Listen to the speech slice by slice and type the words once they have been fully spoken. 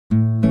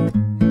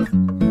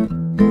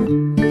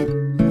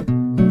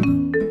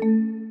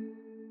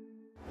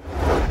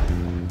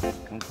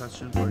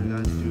question for you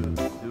guys.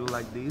 Do you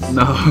like these?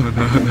 No. Oh,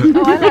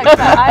 I like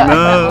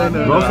that.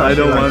 No, I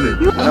don't want it.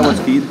 When I was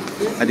a kid,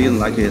 I didn't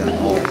like it at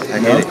all. I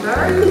hate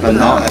it. But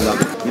now I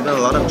love it. Even a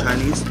lot of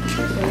Chinese,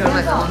 You don't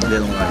like that one? they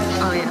don't like it.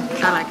 Oh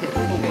yeah, I like it.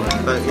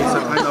 But it's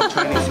a kind of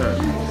Chinese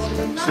herb.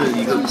 是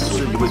一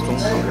味中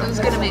草药。 It's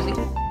gonna make me.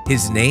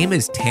 His name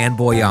is Tan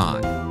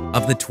Boyang.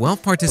 Of the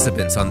 12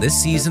 participants on this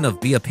season of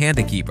Be A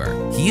Panda Keeper,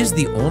 he is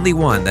the only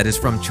one that is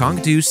from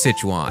Chengdu,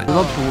 Sichuan. 这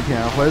种图片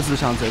或者是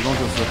像这种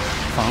就是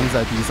放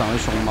在地上的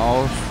熊猫，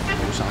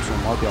像熊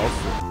猫雕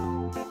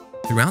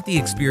塑。 Throughout the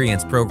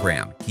experience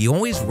program, he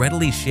always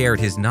readily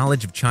shared his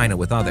knowledge of China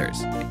with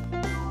others.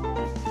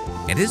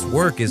 And his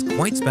work is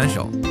quite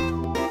special.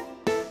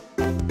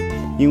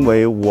 因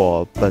为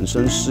我本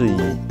身是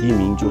一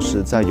名就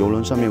是在邮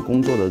轮上面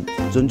工作的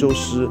针灸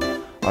师，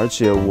而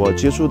且我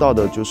接触到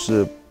的就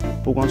是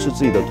不光是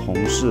自己的同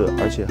事，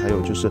而且还有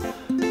就是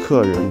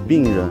客人、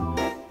病人，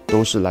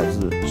都是来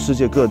自世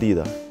界各地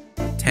的。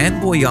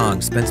 Tan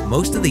Boyang spends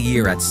most of the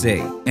year at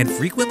sea and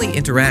frequently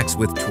interacts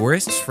with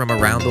tourists from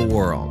around the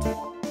world.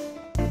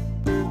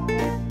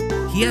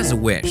 He has a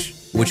wish,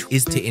 which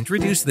is to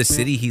introduce the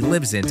city he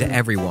lives in to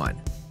everyone.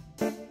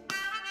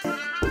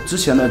 之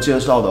前的介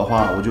绍的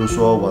话，我就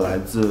说我来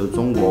自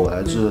中国，我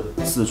来自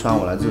四川，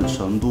我来自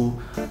成都，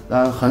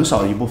但很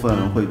少一部分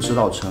人会知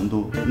道成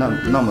都。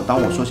那么当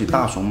我说起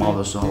大熊猫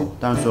的时候，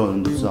当然所有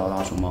人都知道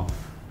大熊猫，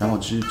然后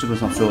基本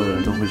上所有的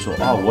人都会说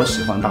啊，我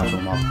喜欢大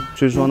熊猫。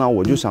所以说呢，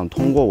我就想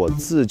通过我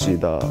自己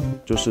的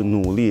就是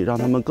努力，让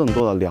他们更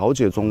多的了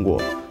解中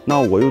国。那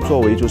我又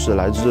作为就是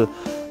来自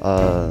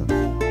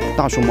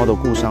大熊猫的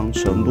故乡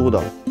成都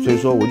的，所以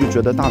说我就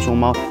觉得大熊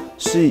猫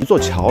是一座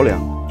桥梁，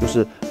就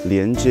是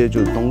连接就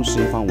是东西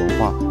方文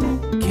化。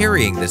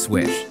 Carrying this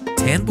wish,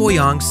 Tan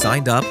Boyang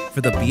signed up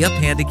for the Be A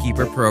Panda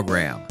Keeper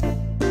program.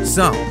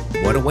 So,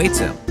 what awaits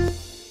him?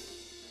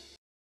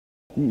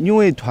 因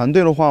为团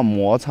队的话，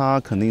摩擦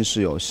肯定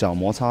是有小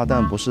摩擦，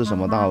但不是什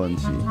么大问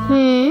题。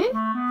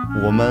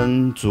我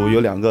们组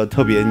有2个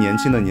特别年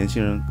轻的年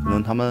轻人，可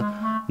能他们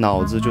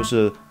脑子就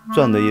是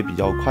转的也比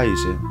较快一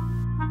些。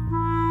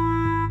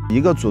一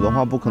个组的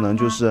话，不可能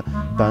就是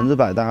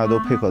100%大家都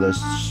配合的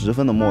十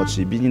分的默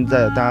契，毕竟大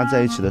家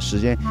在一起的时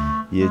间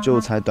也就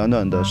才短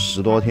短的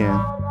10多天。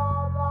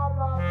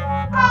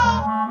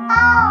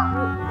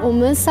我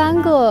们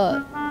3个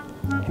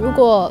如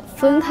果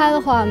分开的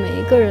话，每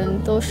一个人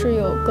都是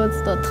有各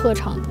自的特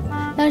长的，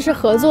但是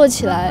合作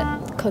起来，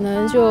可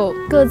能就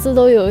各自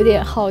都有一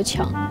点好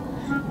强，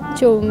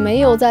就没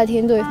有在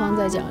听对方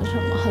在讲什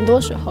么，很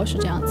多时候是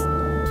这样子。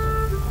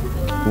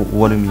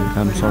 What do you mean?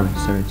 I'm sorry.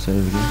 Say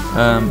it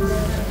again.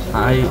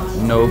 I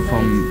know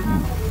from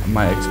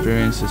my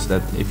experiences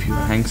that if you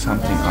hang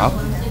something up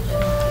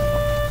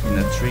in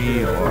a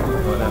tree or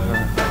whatever,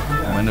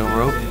 on a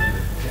rope,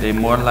 they're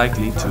more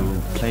likely to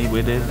play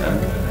with it and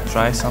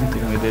try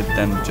something with it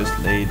than just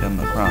lay it on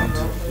the ground.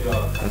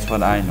 That's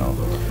what I know.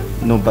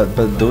 No, but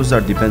those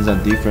are depends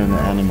on different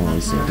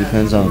animals. It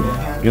depends on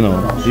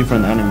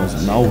different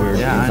animals. Now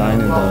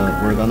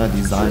we're gonna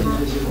design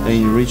an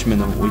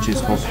enrichment which is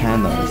called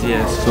pandas.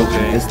 Yes. So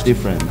okay. it's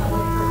different.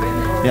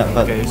 Yeah,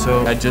 but Okay,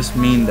 so I just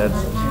mean that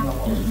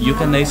you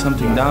can lay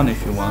something down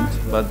if you want,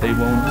 but they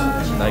won't.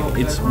 Like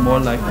it's more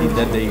likely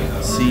that they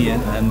see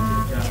it and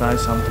try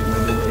something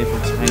with it if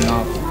it's hang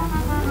up.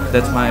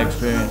 That's my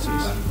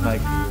experiences,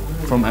 like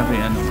from every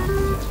animal.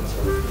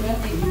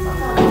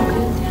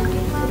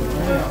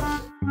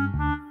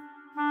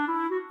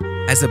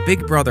 As a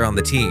big brother on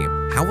the team,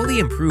 how will he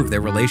improve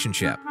their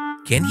relationship?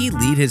 Can he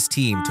lead his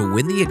team to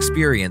win the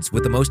experience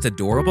with the most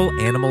adorable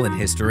animal in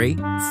history?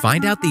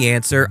 Find out the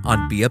answer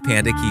on Be A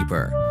Panda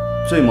Keeper.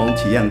 最萌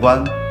体验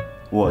官，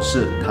我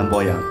是谭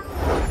博洋。